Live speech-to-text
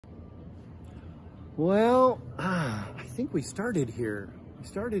Well, I think we started here. We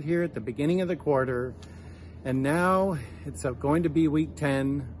started here at the beginning of the quarter, and now it's going to be week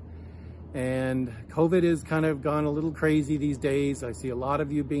 10, and COVID has kind of gone a little crazy these days. I see a lot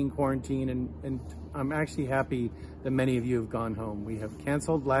of you being quarantined, and I'm actually happy that many of you have gone home. We have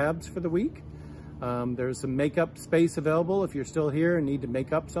canceled labs for the week. There's some makeup space available if you're still here and need to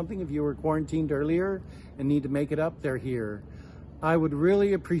make up something. If you were quarantined earlier and need to make it up, they're here. I would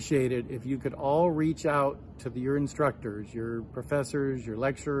really appreciate it if you could all reach out to your instructors, your professors, your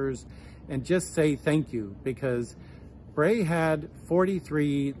lecturers, and just say thank you, because Bray had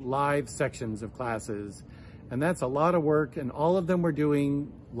 43 live sections of classes, and that's a lot of work, and all of them were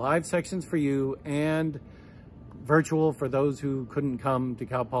doing live sections for you and virtual for those who couldn't come to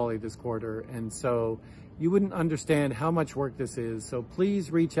Cal Poly this quarter. And so you wouldn't understand how much work this is. So please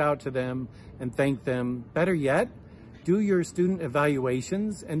reach out to them and thank them. Better yet, do your student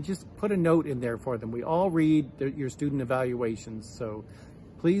evaluations and just put a note in there for them. We all read your student evaluations. So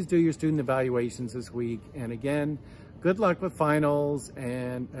please do your student evaluations this week. And again, good luck with finals.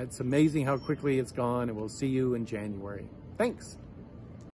 And it's amazing how quickly it's gone, and we'll see you in January. Thanks.